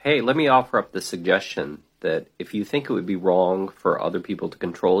Hey, let me offer up the suggestion that if you think it would be wrong for other people to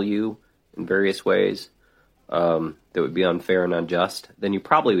control you in various ways, that would be unfair and unjust, then you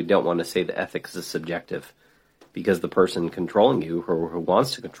probably don't want to say that ethics is subjective, because the person controlling you or who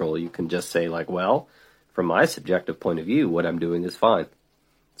wants to control you can just say, like, well, from my subjective point of view, what I'm doing is fine.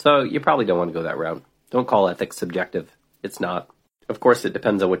 So you probably don't want to go that route. Don't call ethics subjective. It's not. Of course, it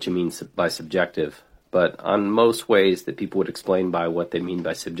depends on what you mean by subjective, but on most ways that people would explain by what they mean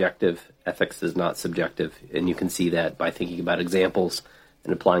by subjective, ethics is not subjective, and you can see that by thinking about examples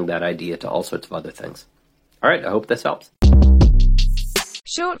and applying that idea to all sorts of other things. All right, I hope this helps.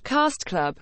 Shortcast Club.